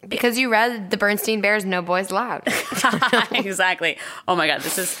 Because you read the Bernstein Bears, No Boys Allowed. Exactly. Oh my God,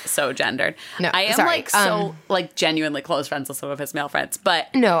 this is so gendered. No, I am so genuinely close friends with some of his male friends.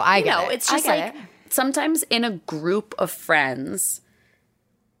 But no, I get it. It's just like sometimes in a group of friends,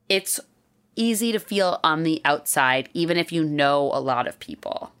 it's easy to feel on the outside, even if you know a lot of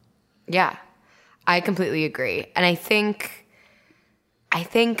people. Yeah, I completely agree. And I think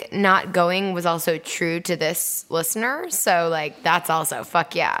not going was also true to this listener. So, like, that's also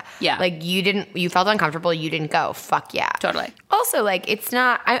fuck yeah. Yeah. Like, you felt uncomfortable, you didn't go. Fuck yeah. Totally. Also, like, it's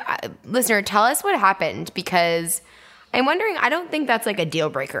not, listener, tell us what happened because I'm wondering, I don't think that's, like, a deal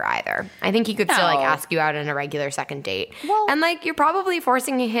breaker either. I think he could still, like, ask you out on a regular second date. Well, and, like, you're probably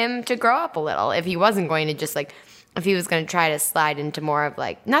forcing him to grow up a little if he wasn't going to just, like, if he was going to try to slide into more of,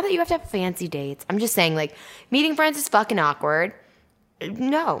 like, not that you have to have fancy dates. I'm just saying, like, meeting friends is fucking awkward.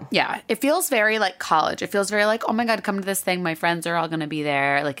 No. Yeah. It feels very, like, college. It feels very, like, oh, my God, come to this thing. My friends are all going to be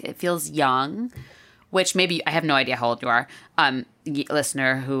there. Like, it feels young, which maybe I have no idea how old you are. Lovely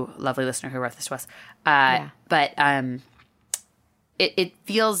listener who wrote this to us. But it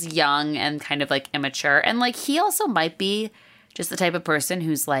feels young and kind of like immature. And like he also might be just the type of person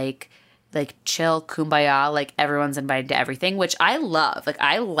who's like chill, kumbaya, like everyone's invited to everything, which I love. Like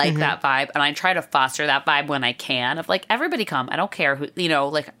I like that vibe and I try to foster that vibe when I can of like everybody come. I don't care who,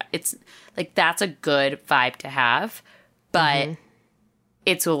 like it's like that's a good vibe to have. But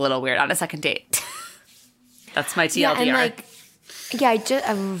it's a little weird on a second date. That's my TLDR. Yeah, and like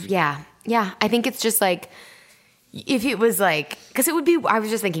I think it's just like if it was like, because it would be, I was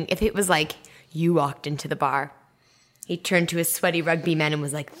just thinking, if it was like you walked into the bar, he turned to his sweaty rugby man and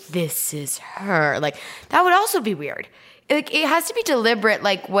was like, this is her. Like, that would also be weird. like, it has to be deliberate,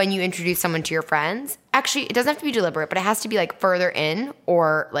 like, when you introduce someone to your friends. Actually, it doesn't have to be deliberate, but it has to be, like, further in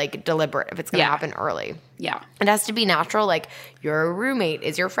or, like, deliberate if it's going to happen early. Yeah. It has to be natural, like, your roommate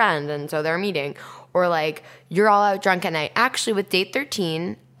is your friend, and so they're meeting. Or, like, you're all out drunk at night. Actually, with date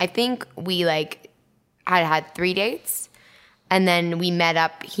 13, I think we, like, had 3 dates. And then we met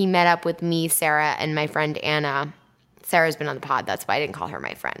up. He met up with me, Sarah, and my friend Anna. Sarah's been on the pod. That's why I didn't call her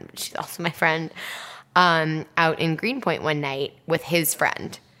my friend, but she's also my friend. Out in Greenpoint one night with his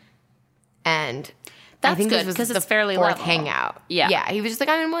friend. And that's I think good, this was because the it's fairly fourth level. hangout. Yeah. Yeah, he was just like,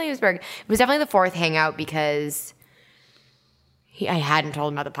 I'm in Williamsburg. It was definitely the fourth hangout because I hadn't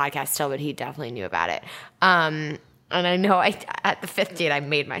told him about the podcast still, but he definitely knew about it. And I know at the 5th date I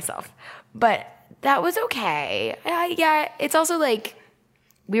made myself. But that was okay. Yeah, it's also like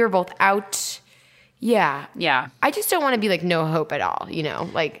we were both out. Yeah. Yeah. I just don't want to be like no hope at all, you know?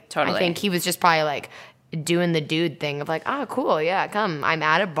 Like, Totally. I think he was just probably like doing the dude thing of like, oh, cool, yeah, come. I'm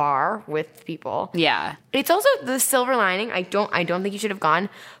at a bar with people. Yeah. It's also the silver lining. I don't think you should have gone,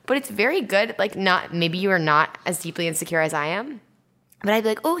 but it's very good. Like, not maybe you are not as deeply insecure as I am, but I'd be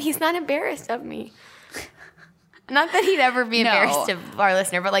like, oh, he's not embarrassed of me. Not that he'd ever be embarrassed of our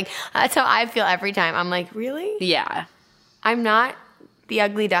listener, but like that's how I feel every time. I'm like, really? Yeah. I'm not the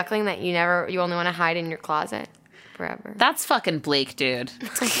ugly duckling that you only want to hide in your closet forever. That's fucking bleak, dude.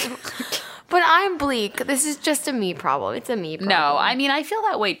 But I'm bleak. This is just a me problem. It's a me problem. No, I mean, I feel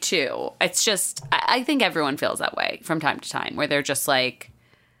that way too. It's just, I think everyone feels that way from time to time, where they're just like,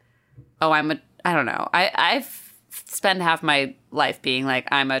 oh, I don't know. I've spent half my life being like,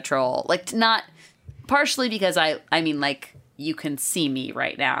 I'm a troll. Like, not, partially because I mean, like, you can see me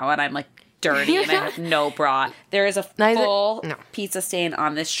right now, and I'm like dirty, and I have no bra. There is a full pizza stain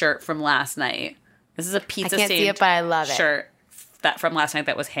on this shirt from last night. This is a pizza stain. I can't see it, but I love it. Shirt that from last night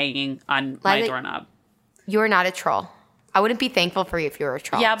that was hanging on my doorknob. You're not a troll. I wouldn't be thankful for you if you were a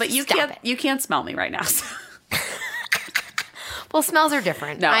troll. Yeah, but you can't smell me right now. So. Well, smells are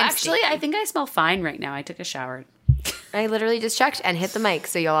different. No, actually, I think I smell fine right now. I took a shower. I literally just checked and hit the mic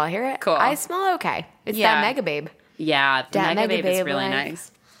so you'll all hear it. Cool. I smell okay. It's that Mega Babe. Yeah, the Mega Babe is really like.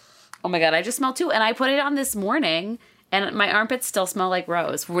 nice. Oh my God, I just smell too. And I put it on this morning, and my armpits still smell like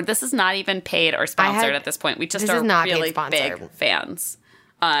rose. This is not even paid or sponsored at this point. We just are really big fans.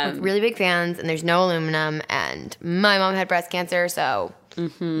 Really big fans, and there's no aluminum, and my mom had breast cancer, so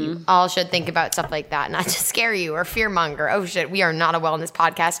you all should think about stuff like that, not to scare you or fearmonger. Oh shit, we are not a wellness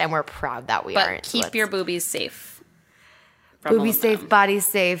podcast, and we're proud that we aren't. But keep your boobies safe. Boobies safe, bodies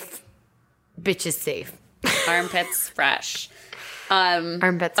safe, bitches safe. Armpits fresh.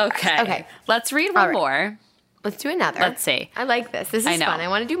 Armpits okay. fresh. Okay. Let's read one more. Let's do another. Let's see. I like this. This is fun. I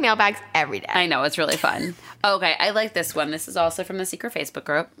want to do mailbags every day. I know. It's really fun. Okay. I like this one. This is also from the secret Facebook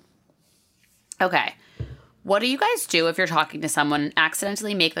group. Okay. What do you guys do if you're talking to someone and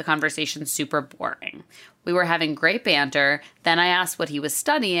accidentally make the conversation super boring? We were having great banter. Then I asked what he was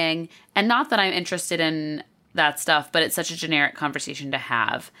studying, and not that I'm interested in that stuff, but it's such a generic conversation to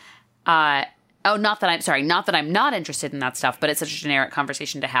have. Not that I'm not interested in that stuff, but it's such a generic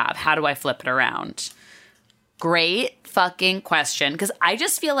conversation to have. How do I flip it around? Great fucking question. Because I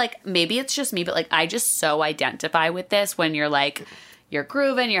just feel like, maybe it's just me, but like I just so identify with this when you're like, you're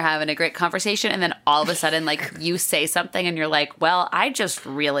grooving, you're having a great conversation, and then all of a sudden like you say something and you're like, well, I just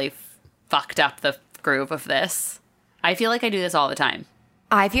really fucked up the groove of this. I feel like I do this all the time.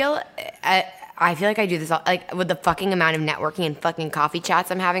 I feel like I do this all, like with the fucking amount of networking and fucking coffee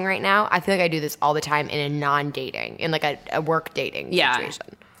chats I'm having right now. I feel like I do this all the time in a non-dating, in like a work dating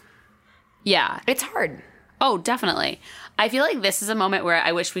situation. Yeah. It's hard. Oh, definitely. I feel like this is a moment where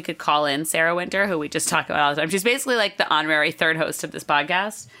I wish we could call in Sarah Winter, who we just talk about all the time. She's basically like the honorary third host of this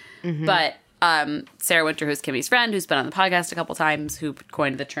podcast. Mm-hmm. But Sarah Winter, who's Kimmy's friend, who's been on the podcast a couple times, who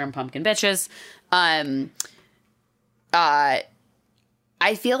coined the term pumpkin bitches.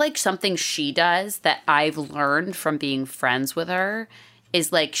 I feel like something she does that I've learned from being friends with her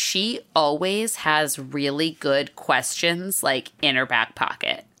is like she always has really good questions like in her back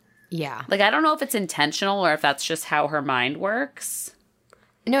pocket. Yeah. Like I don't know if it's intentional or if that's just how her mind works.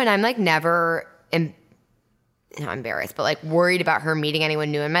 No, and I'm like never not embarrassed, but like worried about her meeting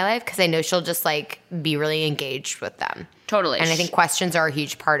anyone new in my life because I know she'll just like be really engaged with them. Totally. And I think questions are a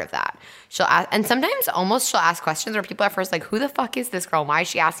huge part of that. She'll ask, and sometimes almost she'll ask questions where people at first like, who the fuck is this girl? Why is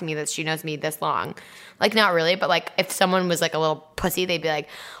she asking me this? She knows me this long. Like not really, but like if someone was like a little pussy, they'd be like,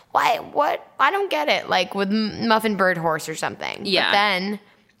 why? What? I don't get it. Like with Muffin Bird Horse or something. Yeah. But then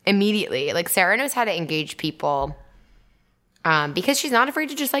immediately, like Sarah knows how to engage people. Because she's not afraid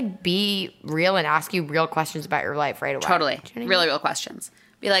to just like be real and ask you real questions about your life right away. Totally. You know what I mean? Really real questions.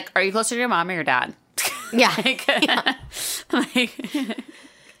 Be like, are you closer to your mom or your dad? Yeah. like, yeah. like,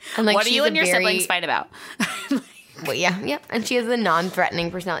 And like, what are you and your siblings fight about? Well, yeah. And she has a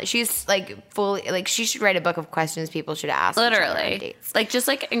non-threatening personality. She's like fully like she should write a book of questions people should ask. Literally, on dates. like just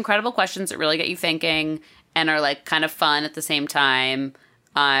like incredible questions that really get you thinking and are like kind of fun at the same time.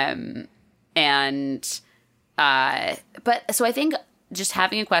 But so I think just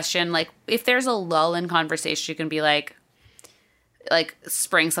having a question, like if there's a lull in conversation, you can be like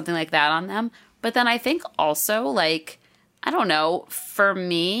spring something like that on them. But then I think also like, I don't know, for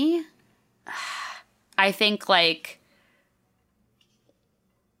me, I think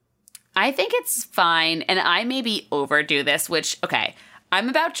it's fine, and I maybe overdo this, which, okay, I'm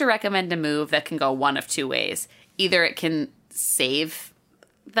about to recommend a move that can go one of two ways. Either it can save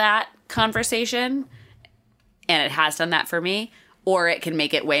that conversation, and it has done that for me, or it can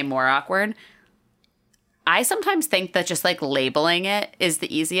make it way more awkward. I sometimes think that just like labeling it is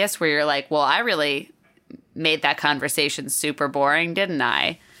the easiest, where you're like, well, I really made that conversation super boring, didn't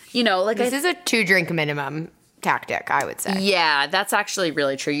I? You know, like this is a 2-drink minimum tactic, I would say. Yeah, that's actually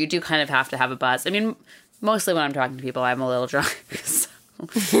really true. You do kind of have to have a buzz. I mean, mostly when I'm talking to people, I'm a little drunk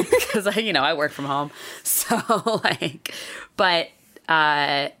because I work from home. So like, but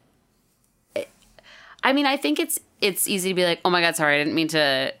I mean, I think it's easy to be like, oh my God, sorry, I didn't mean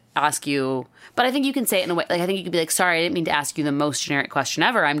to ask you. But I think you can say it in a way, like I think you could be like, sorry, I didn't mean to ask you the most generic question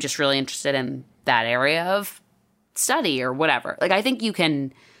ever. I'm just really interested in that area of study or whatever. Like I think you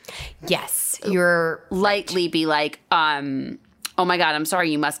can. Yes, you're lightly be like, oh my God, I'm sorry,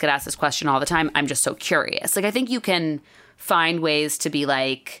 you must get asked this question all the time. I'm just so curious. Like, I think you can find ways to be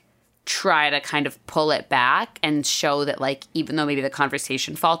like, try to kind of pull it back and show that like, even though maybe the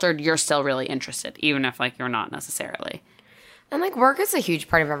conversation faltered, you're still really interested, even if like you're not necessarily. And like work is a huge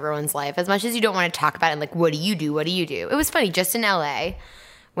part of everyone's life. As much as you don't want to talk about it, like, what do you do? What do you do? It was funny, just in LA,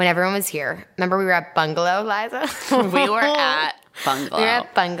 when everyone was here. Remember we were at Bungalow, Liza? We were at Bungalow. We were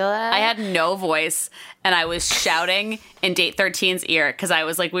at Bungalow. I had no voice, and I was shouting in Date 13's ear because I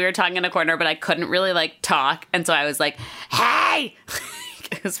was like, we were talking in a corner, but I couldn't really like talk, and so I was like, "Hey!"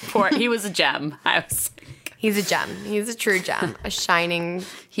 He was a gem. He's a gem. He's a true gem. A shining.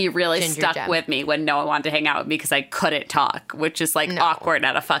 He really stuck gem. with me when no one wanted to hang out with me because I couldn't talk, which is like awkward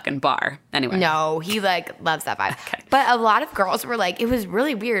at a fucking bar. Anyway. No, he like loves that vibe. Okay. But a lot of girls were like, it was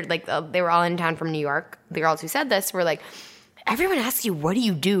really weird. Like they were all in town from New York. The girls who said this were like, everyone asks you, what do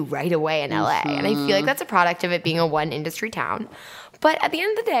you do right away in LA? Mm-hmm. And I feel like that's a product of it being a one industry town. But at the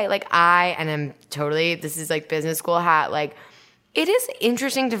end of the day, like I'm totally, this is like business school hat, like it is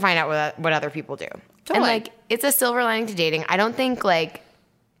interesting to find out what other people do. Totally. And like, it's a silver lining to dating. I don't think this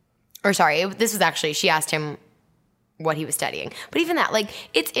was actually, she asked him what he was studying. But even that, like,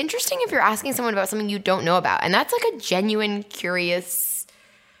 it's interesting if you're asking someone about something you don't know about. And that's like a genuine, curious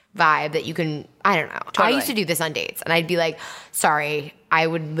vibe that you can, I don't know. Totally. I used to do this on dates. And I'd be like, sorry, I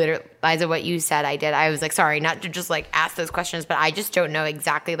would literally, Liza, what you said I did. I was like, sorry, not to just like ask those questions, but I just don't know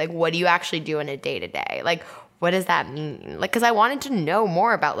exactly, like, what do you actually do in a day-to-day? Like, what does that mean? Like, because I wanted to know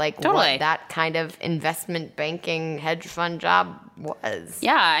more about, like, what that kind of investment banking hedge fund job was.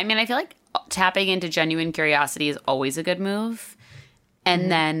 Yeah, I mean, I feel like tapping into genuine curiosity is always a good move.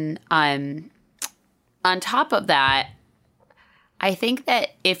 And then on top of that, I think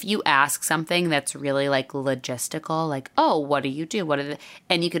that if you ask something that's really, like, logistical, like, oh, what do you do?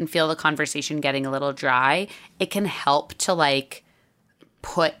 And you can feel the conversation getting a little dry, it can help to, like,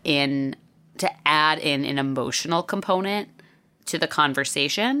 to add in an emotional component to the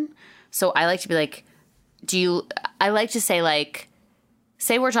conversation. So I like to be like, I like to say, like,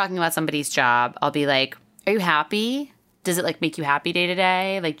 say we're talking about somebody's job. I'll be like, are you happy? Does it like make you happy day to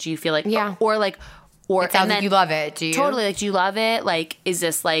day? Like, do you feel like, yeah. Or like, or it sounds like you love it. Do you? Totally. Like, do you love it? Like, is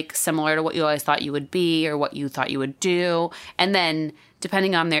this like similar to what you always thought you would be or what you thought you would do? And then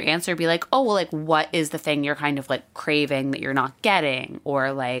depending on their answer, be like, oh, well, like, what is the thing you're kind of like craving that you're not getting?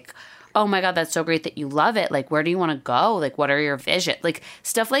 Or like, oh my God, that's so great that you love it. Like, where do you want to go? Like, what are your vision? Like,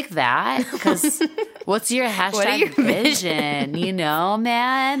 stuff like that. Because what's your hashtag vision? You know,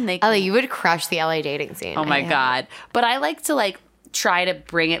 man? Like, Ellie, you would crush the LA dating scene. Oh my God. But I like to like try to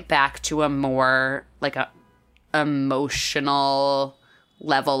bring it back to a more like a emotional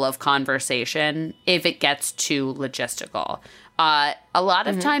level of conversation if it gets too logistical. A lot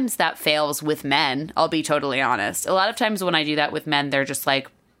of times that fails with men. I'll be totally honest. A lot of times when I do that with men, they're just like,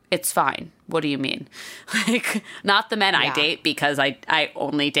 it's fine. What do you mean? Like, not the men I date, because I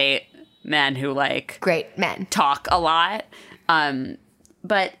only date men who like great men talk a lot.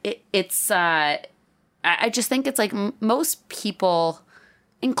 But it's I just think it's like most people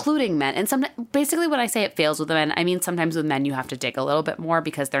including men. And basically when I say it fails with men, I mean sometimes with men you have to dig a little bit more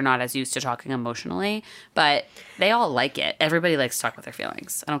because they're not as used to talking emotionally. But they all like it. Everybody likes to talk with their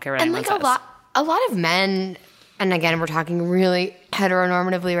feelings. I don't care what anyone says. A lot of men, and again, we're talking really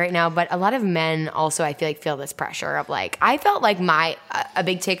heteronormatively right now, but a lot of men also, I feel like, feel this pressure of like, I felt like a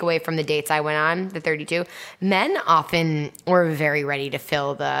big takeaway from the dates I went on, the 32, men often were very ready to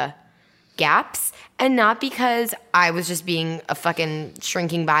fill the gaps, and not because I was just being a fucking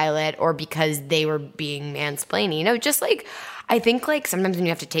shrinking violet or because they were being mansplaining. You know, just like, I think like sometimes when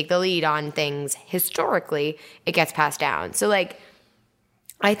you have to take the lead on things historically, it gets passed down. So like,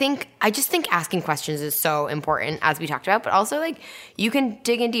 I just think asking questions is so important, as we talked about, but also like you can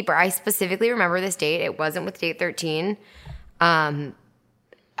dig in deeper. I specifically remember this date. It wasn't with date 13. On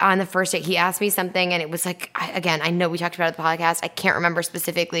the first date, he asked me something and it was like, I know we talked about it on the podcast. I can't remember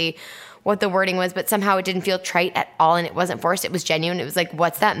specifically what the wording was, but somehow it didn't feel trite at all and it wasn't forced. It was genuine. It was like,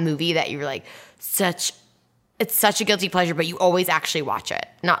 what's that movie that you were like, it's such a guilty pleasure, but you always actually watch it.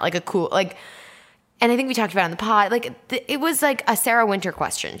 Not like a cool, like... And I think we talked about it on the pod. Like, it was like a Sarah Winter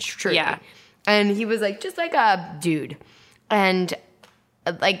question, truly. Yeah. And he was like, just like a dude. And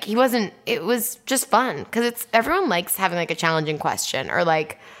like, he wasn't, it was just fun. Because everyone likes having like a challenging question. Or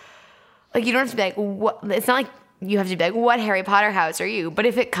like you don't have to be like, what, it's not like you have to be like, what Harry Potter house are you? But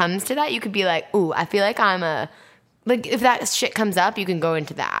if it comes to that, you could be like, ooh, I feel like like if that shit comes up, you can go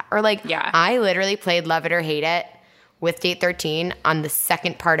into that. Or like, I literally played Love It or Hate It with date 13 on the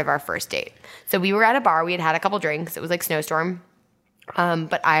second part of our first date. So we were at a bar. We had a couple drinks. It was like snowstorm.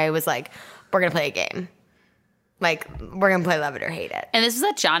 But I was like, we're going to play a game. Like, we're going to play Love It or Hate It. And this is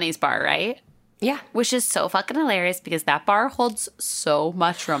at Johnny's bar, right? Yeah. Which is so fucking hilarious because that bar holds so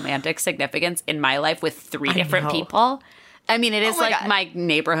much romantic significance in my life with three different people. I mean, it is my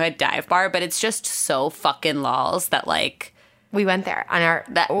neighborhood dive bar, but it's just so fucking lols that like... We went there on our...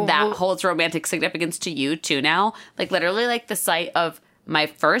 That holds romantic significance to you, too, now. Like, literally, like, the site of my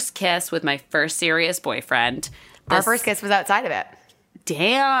first kiss with my first serious boyfriend. Our first kiss was outside of it.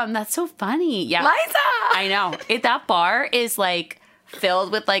 Damn, that's so funny. Yeah. Liza! I know. That bar is, like,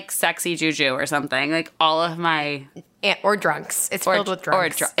 filled with, like, sexy juju or something. Like, all of my... Or drunks. It's filled with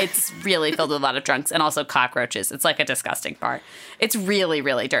drunks. It's really filled with a lot of drunks and also cockroaches. It's, like, a disgusting bar. It's really,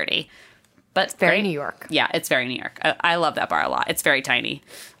 really dirty. But it's very New York. Yeah, it's very New York. I love that bar a lot. It's very tiny.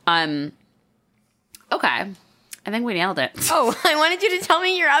 Okay. I think we nailed it. Oh, I wanted you to tell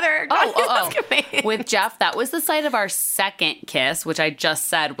me your other... With Jeff, that was the site of our second kiss, which I just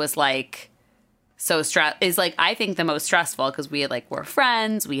said was like so I think the most stressful because we had like were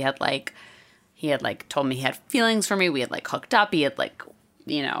friends. We had like... He had like told me he had feelings for me. We had like hooked up. He had like,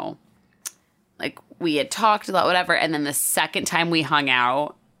 you know, like we had talked about whatever. And then the second time we hung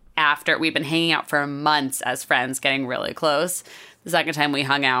out... After we've been hanging out for months as friends, getting really close. The second time we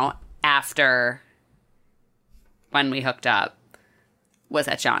hung out after when we hooked up was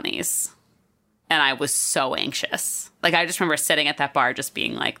at Johnny's. And I was so anxious. Like, I just remember sitting at that bar just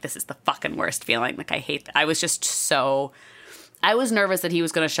being like, this is the fucking worst feeling. Like, I hate that. I was just so... I was nervous that he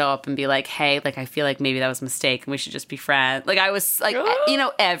was going to show up and be like, hey, like, I feel like maybe that was a mistake and we should just be friends. Like, I was, like, you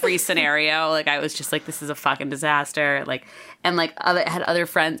know, every scenario. Like, I was just like, this is a fucking disaster. Like, and, like, I had other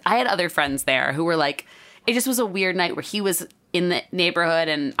friends there who were like, it just was a weird night where he was in the neighborhood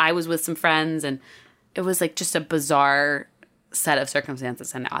and I was with some friends. And it was, like, just a bizarre set of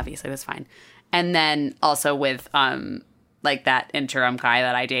circumstances. And obviously it was fine. And then also with, like, that interim guy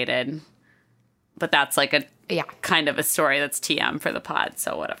that I dated. But that's, like, kind of a story that's TM for the pod,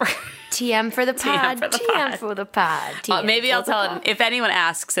 so whatever. TM for the pod. TM for the pod. Maybe I'll tell it. If anyone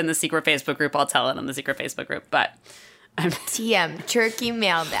asks in the secret Facebook group, I'll tell it on the secret Facebook group. But TM, turkey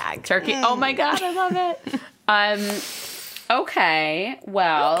mailbag. Turkey. Oh my God, I love it. Okay.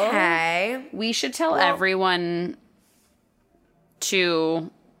 Well, we should tell everyone to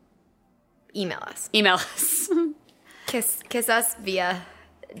email us. Kiss us via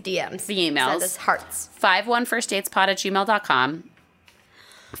DMs. The emails. Send us hearts. 51firstdatespod@gmail.com.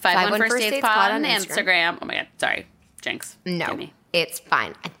 51firstdatespod on Instagram. Oh my God. Sorry. Jinx. No. It's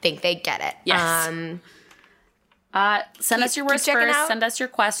fine. I think they get it. Yes. Send us your words first. Send us your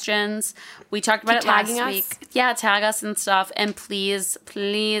questions. We talked about it last week. Yeah, tag us and stuff. And please,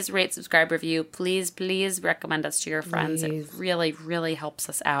 please rate, subscribe, review. Please, please recommend us to your friends. It really, really helps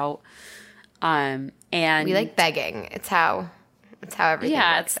us out. And we like begging. It's how everything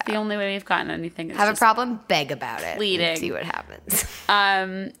works. It's the only way we've gotten anything. Have a problem, beg about it. Pleading. See what happens.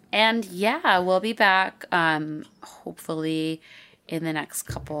 And yeah, we'll be back hopefully in the next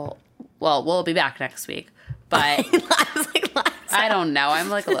couple. Well, we'll be back next week. But last I don't know. I'm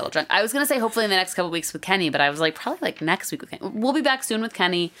like a little drunk. I was going to say hopefully in the next couple of weeks with Kenny, but I was like probably like next week with Kenny. We'll be back soon with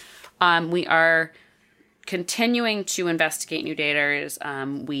Kenny. We are continuing to investigate new daters.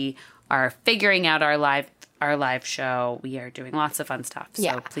 We are figuring out our live show. We are doing lots of fun stuff.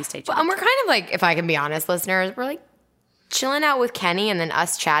 So please stay tuned. And we're kind of like, if I can be honest, listeners, we're like chilling out with Kenny and then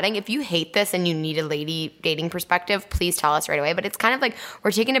us chatting. If you hate this and you need a lady dating perspective, please tell us right away. But it's kind of like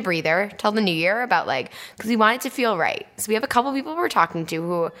we're taking a breather till the new year about like, because we want it to feel right. So we have a couple people we're talking to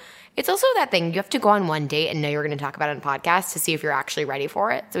who, it's also that thing, you have to go on one date and know you're going to talk about it on a podcast to see if you're actually ready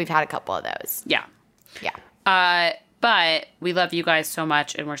for it. So we've had a couple of those. Yeah. Yeah. But we love you guys so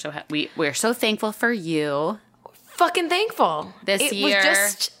much, and we're so thankful for you. Fucking thankful. This year. It was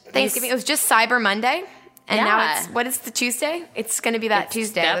just Thanksgiving. It was just Cyber Monday. And now what is the Tuesday? It's going to be that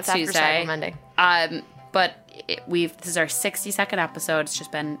Tuesday. That's after Cyber Monday. But this is our 62nd episode. It's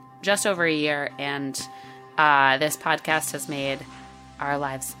just been just over a year, and this podcast has made our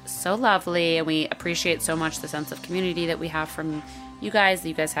lives so lovely, and we appreciate so much the sense of community that we have from you guys, that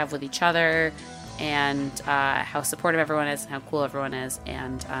you guys have with each other, and how supportive everyone is and how cool everyone is.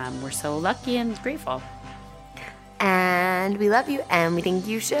 And we're so lucky and grateful. And we love you, and we think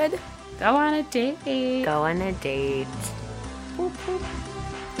you should go on a date. Boop, boop.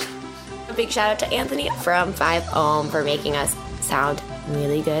 A big shout out to Anthony from 5 Ohm for making us sound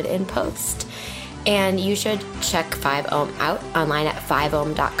really good in post. And you should check 5 Ohm out online at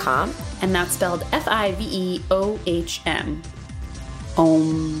 5ohm.com. And that's spelled Fiveohm.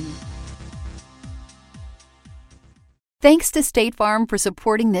 Ohm. Thanks to State Farm for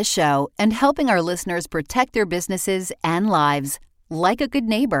supporting this show and helping our listeners protect their businesses and lives. Like a good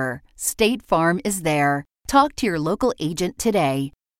neighbor, State Farm is there. Talk to your local agent today.